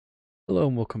Hello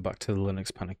and welcome back to the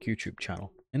LinuxPanic YouTube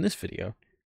channel. In this video,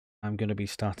 I'm going to be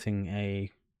starting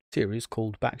a series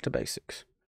called Back to Basics,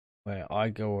 where I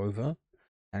go over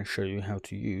and show you how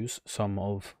to use some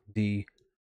of the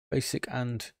basic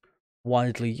and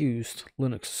widely used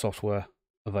Linux software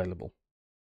available.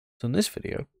 So in this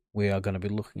video, we are going to be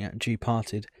looking at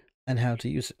GParted and how to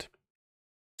use it.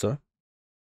 So,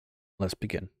 let's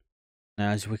begin. Now,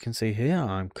 as we can see here,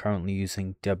 I'm currently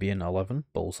using Debian 11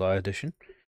 Bullseye Edition.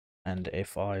 And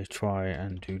if I try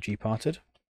and do GParted,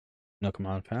 no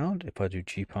command found. If I do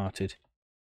GParted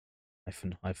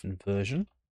 -- version,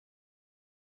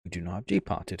 we do not have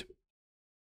GParted.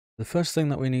 The first thing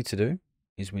that we need to do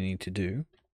is we need to do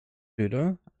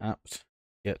sudo apt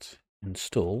get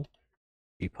install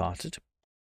GParted.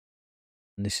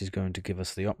 And this is going to give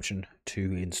us the option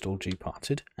to install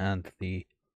GParted and the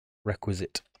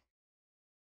requisite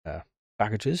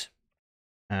packages.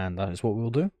 And that is what we'll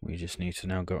do. We just need to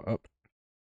now go up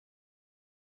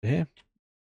to here.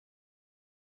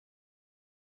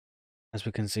 As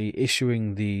we can see,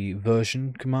 issuing the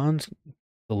version command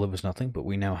delivers nothing, but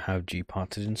we now have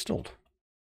GParted installed.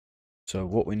 So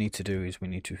what we need to do is we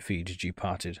need to feed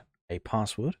GParted a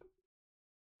password.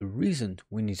 The reason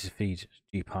we need to feed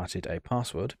GParted a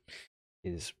password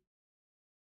is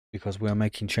because we are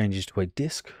making changes to a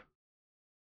disk,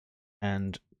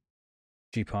 and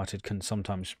GParted can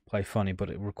sometimes play funny, but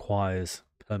it requires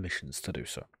permissions to do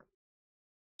so.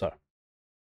 So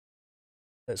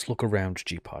let's look around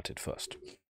GParted first.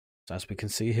 So as we can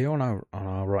see here on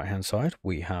our right hand side,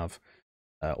 we have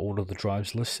all of the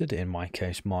drives listed. In my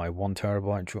case, my 1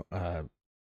 terabyte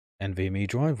NVMe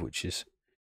drive, which is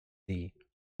the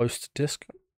host disk,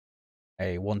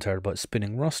 a 1 terabyte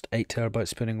spinning Rust, 8 terabyte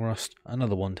spinning Rust,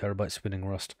 another 1 terabyte spinning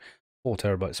Rust, 4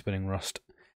 terabyte spinning Rust,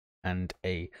 and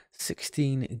a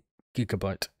 16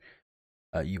 gigabyte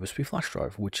USB flash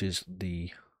drive, which is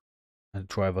the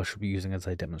drive I should be using as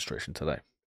a demonstration today.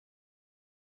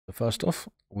 So first off,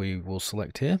 we will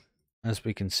select here. As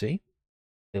we can see,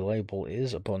 the label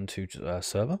is Ubuntu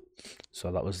server,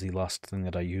 so that was the last thing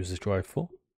that I used this drive for.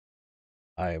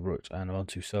 I wrote an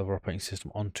Ubuntu server operating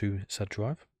system onto said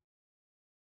drive.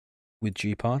 With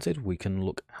GParted, we can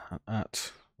look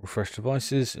at refresh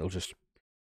devices. It'll just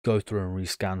go through and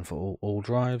rescan for all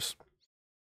drives,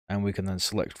 and we can then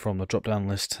select from the drop-down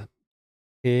list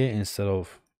here instead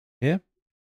of here.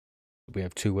 We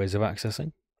have two ways of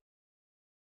accessing.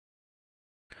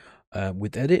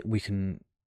 With edit, we can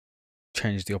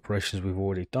change the operations we've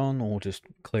already done or just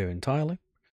clear entirely.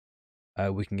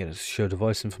 We can get a show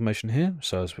device information here.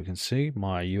 So as we can see,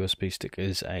 my USB stick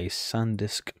is a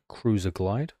SanDisk Cruiser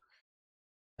Glide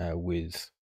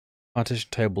with partition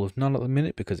table of none at the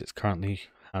minute because it currently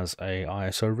has a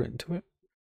ISO written to it.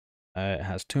 It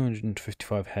has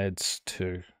 255 heads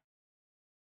to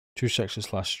 2 sections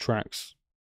 / tracks.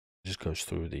 It just goes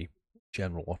through the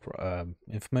general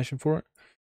information for it.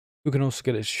 We can also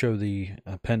get it to show the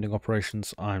pending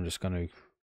operations. I'm just going to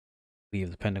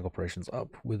leave the pending operations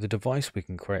up. With the device, we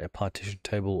can create a partition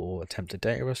table or attempt a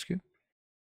data rescue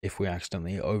if we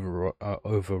accidentally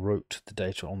overwrote the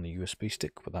data on the USB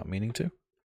stick without meaning to.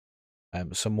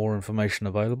 Some more information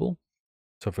available.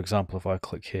 So for example, if I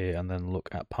click here and then look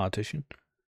at partition,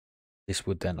 this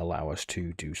would then allow us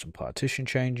to do some partition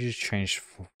changes, change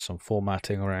some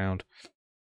formatting around,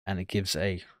 and it gives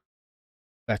a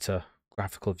better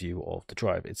graphical view of the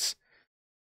drive. It's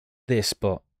this,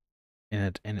 but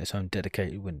in its own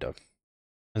dedicated window.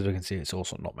 As we can see, it's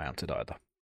also not mounted either.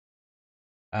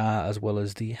 As well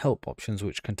as the help options,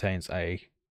 which contains a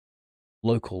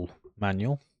local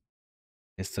manual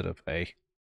instead of a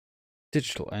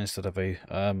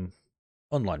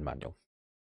online manual.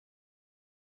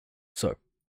 So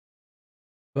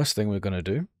first thing we're going to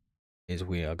do is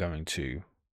we are going to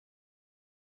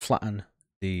flatten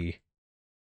the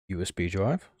USB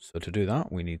drive. So to do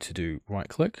that, we need to do right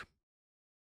click,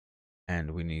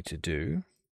 and we need to do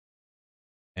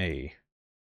a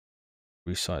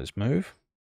resize move.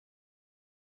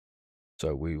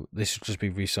 So this should just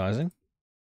be resizing.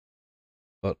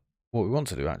 But what we want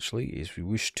to do actually is we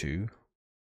wish to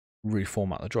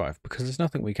reformat the drive, because there's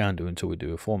nothing we can do until we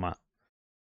do a format.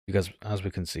 Because as we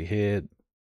can see here,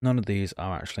 none of these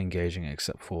are actually engaging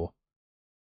except for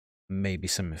maybe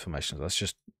some information. That's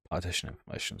just partition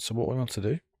information. So what we want to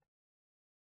do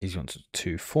is we want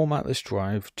to format this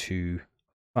drive to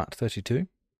FAT32.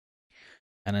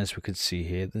 And as we can see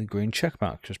here, the green check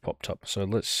mark just popped up. So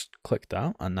let's click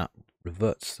that, and that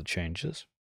reverts the changes.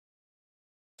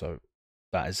 So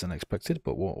that is unexpected,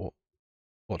 but what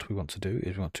we want to do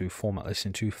is we want to format this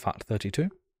into FAT32.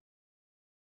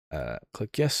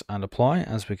 Click yes and apply.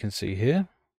 As we can see here,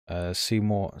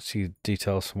 see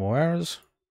details for more errors.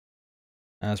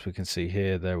 As we can see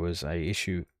here, there was a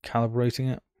issue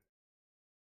calibrating it.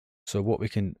 So what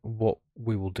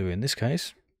we will do in this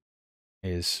case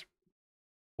is,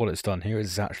 what it's done here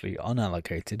is actually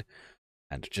unallocated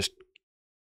and just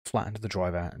flattened the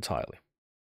drive out entirely,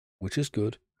 which is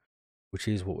good, which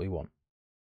is what we want.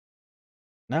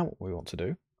 Now what we want to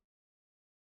do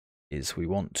is we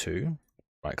want to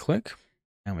right click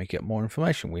and we get more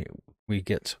information. We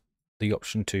get the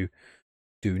option to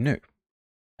do new,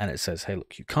 and it says, hey,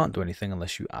 look, you can't do anything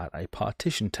unless you add a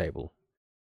partition table.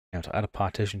 Now to add a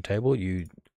partition table, you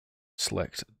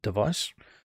select device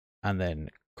and then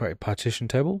create a partition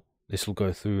table. This will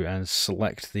go through and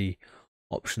select the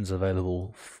options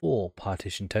available for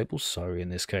partition tables. So in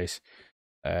this case,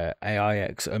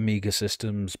 AIX Amiga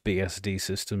systems, BSD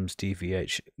systems,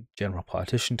 DVH general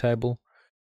partition table,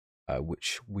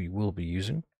 which we will be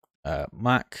using.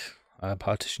 Mac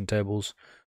partition tables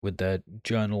with their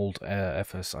journaled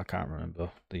FS, I can't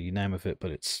remember the name of it,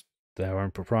 but it's their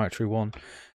own proprietary one.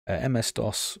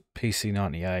 MS-DOS,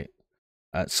 PC98,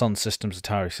 Sun Systems,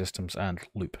 Atari Systems, and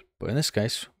Loop. But in this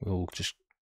case, we'll just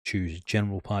choose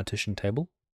General Partition Table,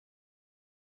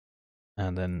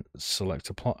 and then select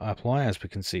Apply, as we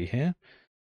can see here.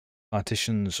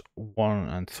 Partitions 1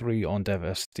 and 3 on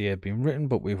DevSD have been written,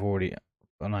 but we've already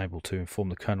unable to inform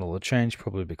the kernel of the change,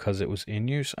 probably because it was in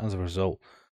use. As a result,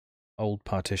 old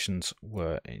partitions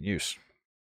were in use.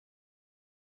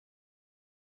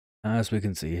 As we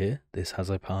can see here, this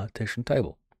has a partition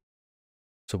table.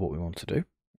 So what we want to do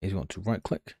is we want to right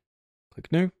click,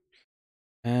 click new,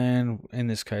 and in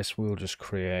this case we'll just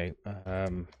create a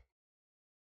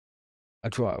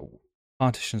drive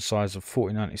partition size of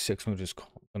 4096. We're just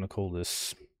going to call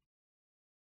this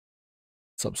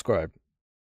subscribe.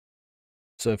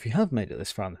 So if you have made it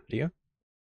this far in the video,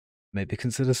 maybe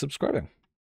consider subscribing.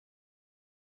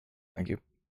 Thank you.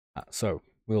 So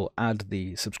we'll add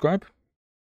the subscribe.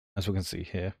 As we can see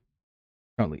here,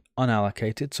 currently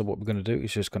unallocated. So what we're going to do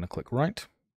is just going to click right.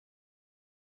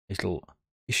 It'll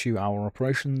issue our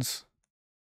operations.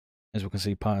 As we can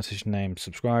see, partition name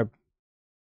subscribe.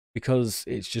 Because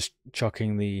it's just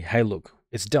chucking the, hey look,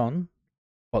 it's done,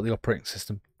 but the operating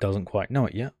system doesn't quite know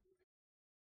it yet.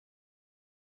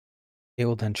 It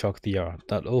will then chuck the error.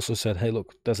 That also said, hey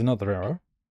look, there's another error.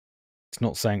 It's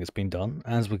not saying it's been done.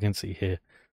 As we can see here,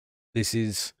 this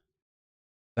is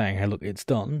saying, hey look, it's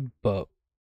done, but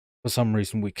for some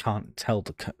reason we can't tell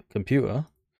the computer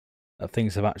that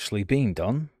things have actually been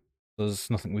done. There's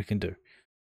nothing we can do.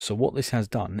 So what this has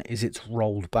done is it's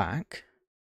rolled back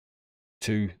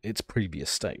to its previous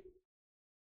state.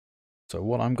 So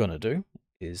what I'm going to do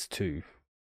is to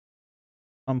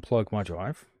unplug my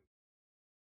drive,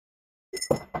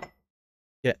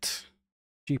 get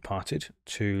GParted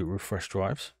to refresh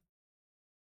drives,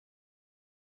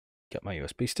 get my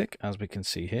USB stick. As we can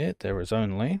see here, there is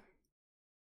only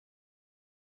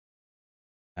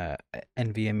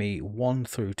NVMe 1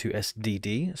 through to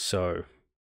SDD, so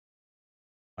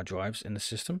my drives in the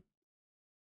system.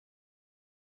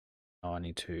 Now I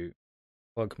need to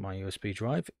plug my USB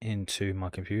drive into my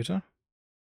computer.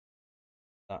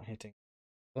 Start hitting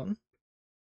the button.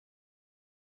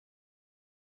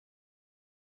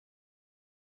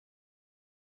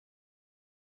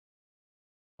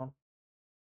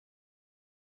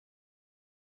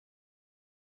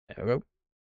 There we go.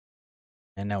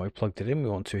 And now we've plugged it in, we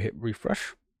want to hit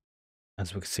refresh.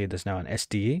 As we can see, there's now an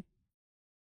SDE.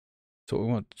 So what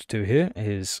we want to do here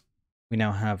is we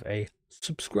now have a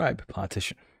subscribe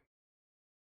partition.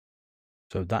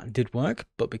 So that did work,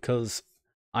 but because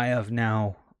I have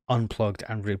now unplugged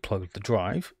and replugged the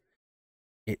drive,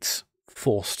 it's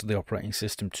forced the operating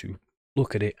system to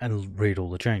look at it and read all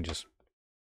the changes,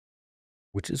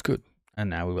 which is good. And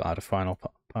now we will add a final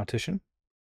partition.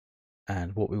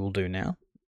 And what we will do now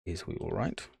is we will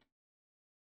write,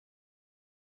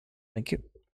 thank you.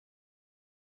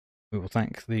 We will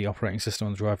thank the operating system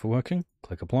on the drive for working.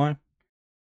 Click apply.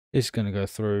 It's going to go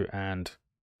through and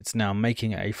it's now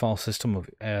making a file system of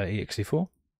exe4.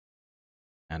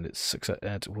 And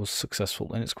it was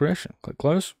successful in its creation. Click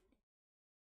close.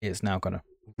 It's now going to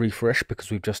refresh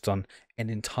because we've just done an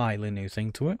entirely new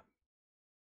thing to it.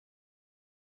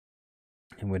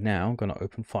 And we're now going to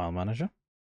open File Manager.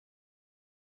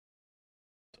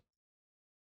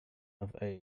 Have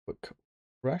a quick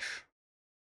refresh.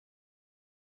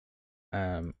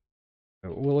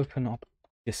 We'll open up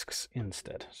disks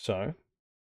instead. So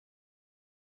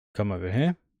come over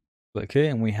here, click here,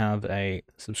 and we have a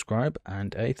subscribe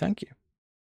and a thank you.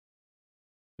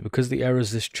 Because the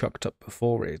errors this chucked up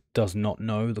before, it does not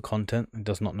know the content, it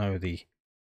does not know the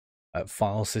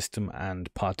file system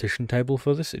and partition table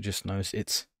for this. It just knows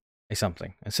it's a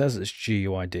something. It says it's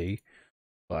GUID,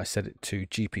 but I set it to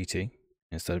GPT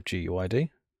instead of GUID.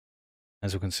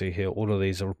 As we can see here, all of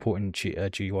these are reporting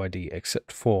GUID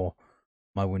except for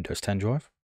my Windows 10 drive.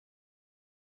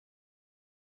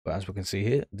 But as we can see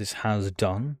here, this has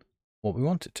done what we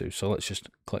want it to. So let's just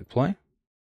click play,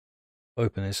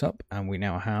 open this up, and we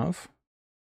now have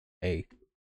a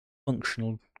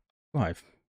functional drive.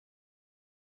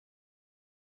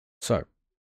 So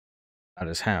that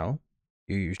is how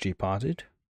you use GParted,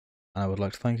 and I would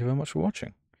like to thank you very much for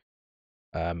watching.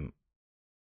 I'm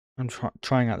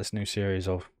trying out this new series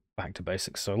of Back to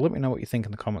Basics, so let me know what you think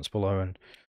in the comments below, and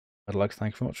I'd like to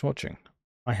thank you very much for watching.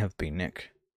 I have been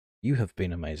Nick. You have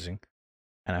been amazing,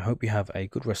 and I hope you have a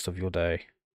good rest of your day.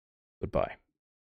 Goodbye.